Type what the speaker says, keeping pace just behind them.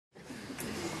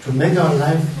to make our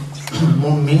life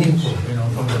more meaningful,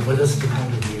 from the Buddhist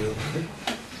point of view,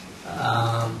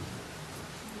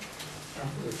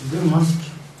 we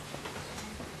must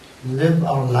live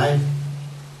our life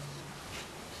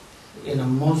in a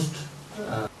most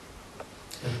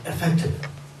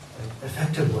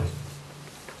effective way.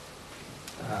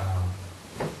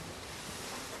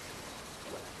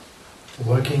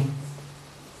 Working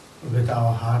with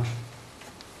our heart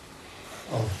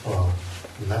of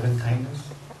loving kindness,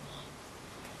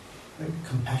 right?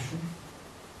 Compassion,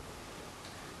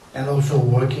 and also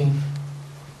working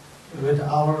with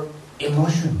our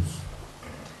emotions,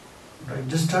 right?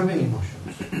 Disturbing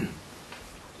emotions,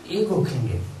 ego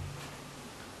clinging.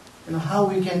 How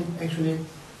we can actually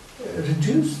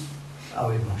reduce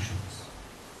our emotions,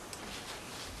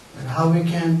 and how we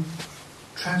can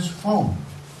transform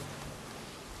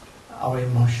our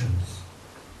emotions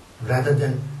rather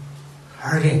than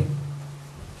hurting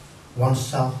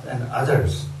oneself and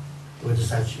others with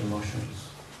such emotions,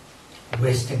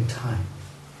 wasting time.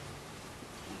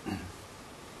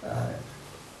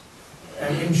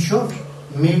 And in short,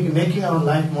 making our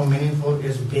life more meaningful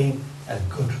is being a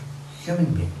good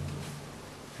human being,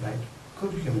 right?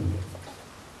 Good human being.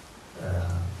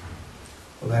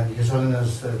 When His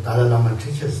Holiness Dalai Lama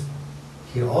teaches,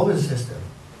 he always says that,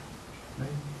 right?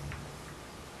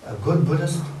 A good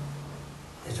Buddhist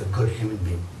is a good human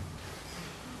being.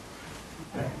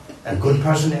 Right? A good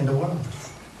person in the world.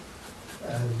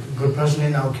 A good person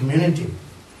in our community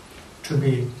to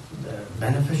be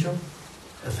beneficial,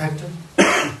 effective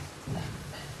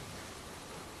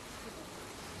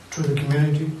to the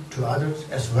community, to others,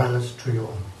 as well as to your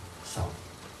own self.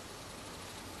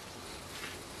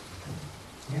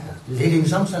 Yeah, leading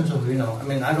some sense of, I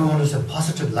don't want to say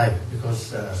positive life,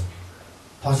 because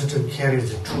positive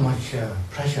carries too much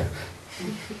pressure,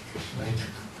 right?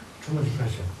 Too much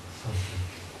pressure,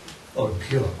 or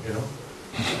pure,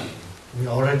 We're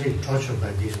already tortured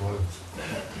by these words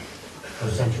for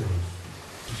centuries.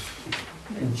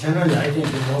 And generally, I think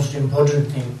the most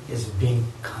important thing is being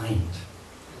kind,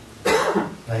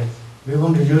 right? We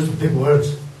want to use big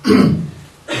words,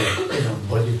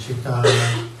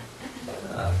 bodhicitta,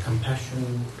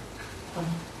 compassion.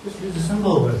 Just use the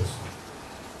simple words.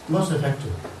 Most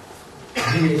effective.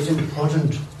 Really, it's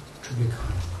important to be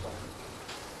kind.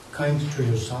 Kind to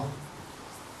yourself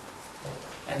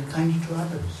and kind to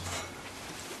others.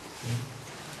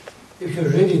 If you're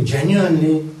really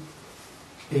genuinely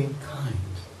being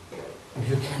kind, if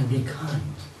you can be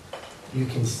kind, you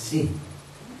can see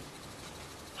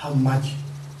how much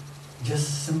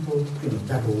just simple,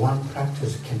 that one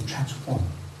practice can transform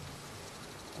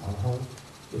our whole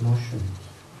emotions.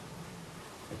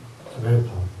 It's very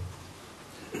powerful.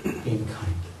 Being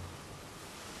kind.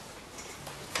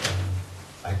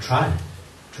 I try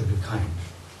to be kind.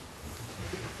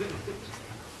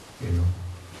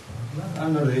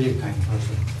 I'm not really a kind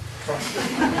person.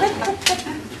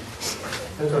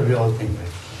 That's what we all think,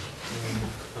 right?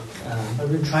 But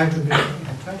we try to be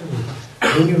kind.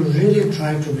 When you really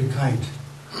try to be kind,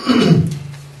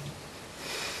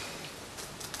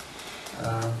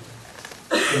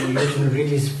 you can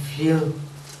really feel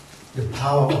the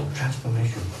power of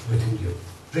transformation within you.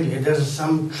 Really, there's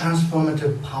some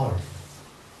transformative power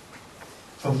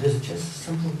from this just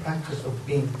simple practice of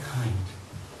being kind.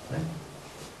 Right?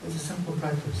 It's a simple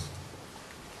practice.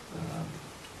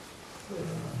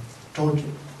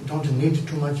 Don't need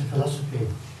too much philosophy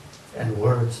and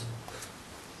words.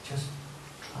 Just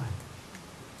try.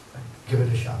 Right? Give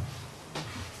it a shot.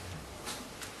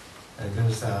 There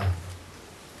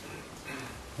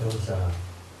was a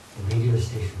radio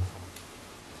station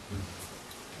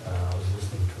I was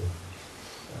listening to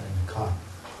in the car.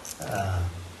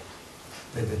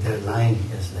 Their line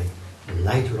is like,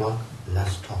 light rock,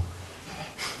 less talk.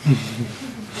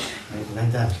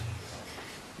 Like that.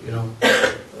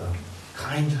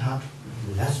 Kind heart,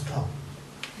 less talk.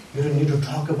 You don't need to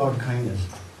talk about kindness.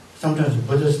 Sometimes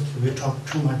Buddhists, we talk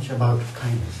too much about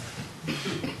kindness,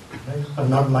 right? But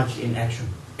not much in action.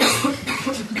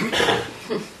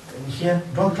 And here,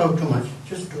 don't talk too much,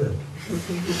 just do it.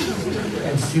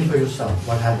 And see for yourself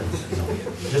what happens.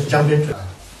 Just jump into it.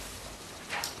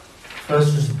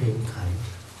 First is being kind,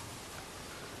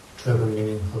 to have a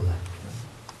meaningful life.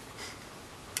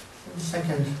 And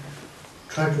second,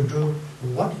 try to do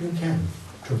what you can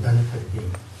to benefit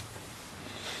beings,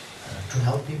 to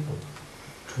help people,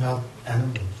 to help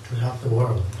animals, to help the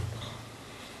world.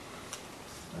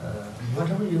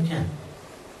 Whatever you can,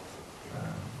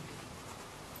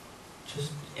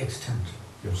 just extend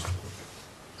your support.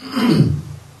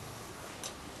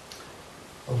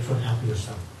 Also help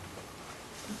yourself.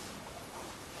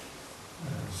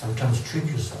 sometimes trick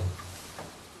yourself.